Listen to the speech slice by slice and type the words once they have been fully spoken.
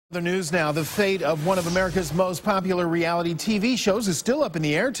The news now, the fate of one of America's most popular reality TV shows is still up in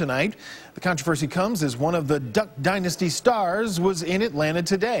the air tonight. The controversy comes as one of the Duck Dynasty stars was in Atlanta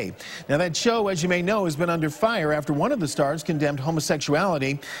today. Now that show, as you may know, has been under fire after one of the stars condemned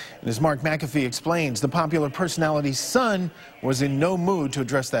homosexuality. And as Mark McAfee explains, the popular personality's son was in no mood to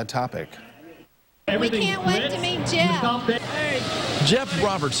address that topic. We can't wait to meet Jeff. Jeff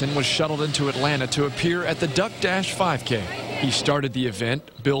Robertson was shuttled into Atlanta to appear at the Duck Dash 5K. He started the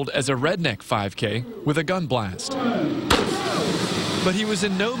event, billed as a redneck 5K, with a gun blast. But he was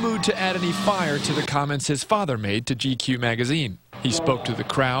in no mood to add any fire to the comments his father made to GQ magazine. He spoke to the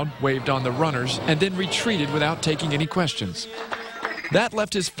crowd, waved on the runners, and then retreated without taking any questions. That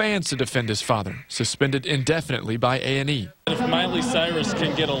left his fans to defend his father, suspended indefinitely by A&E. If Miley Cyrus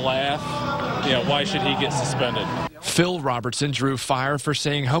can get a laugh, why should he get suspended? Phil Robertson drew fire for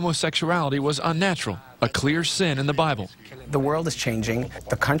saying homosexuality was unnatural, a clear sin in the Bible. The world is changing,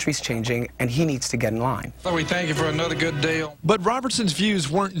 the country's changing, and he needs to get in line. So we thank you for another good deal. But Robertson's views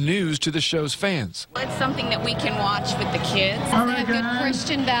weren't news to the show's fans. It's something that we can watch with the kids. They have good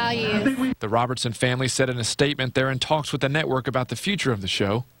Christian values. The Robertson family said in a statement they're in talks with the network about the future of the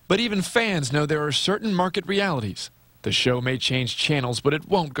show. But even fans know there are certain market realities. The show may change channels, but it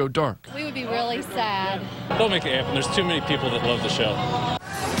won't go dark. We would be really sad. Don't make it happen. There's too many people that love the show.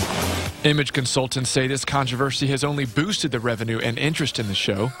 Image consultants say this controversy has only boosted the revenue and interest in the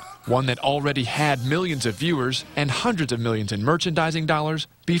show, one that already had millions of viewers and hundreds of millions in merchandising dollars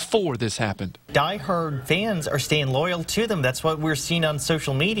before this happened. Die-hard fans are staying loyal to them. That's what we're seeing on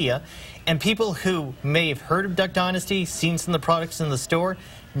social media. And people who may have heard of Duck Dynasty, seen some of the products in the store,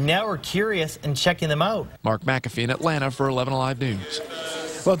 now are curious and checking them out. Mark McAfee in Atlanta for 11 Alive News.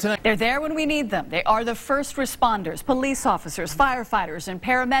 Well, tonight they're there when we need them. They are the first responders. Police officers, firefighters, and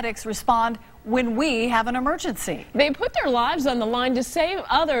paramedics respond when we have an emergency. They put their lives on the line to save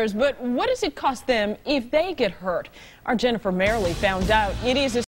others, but what does it cost them if they get hurt? Our Jennifer Merrily found out. It is a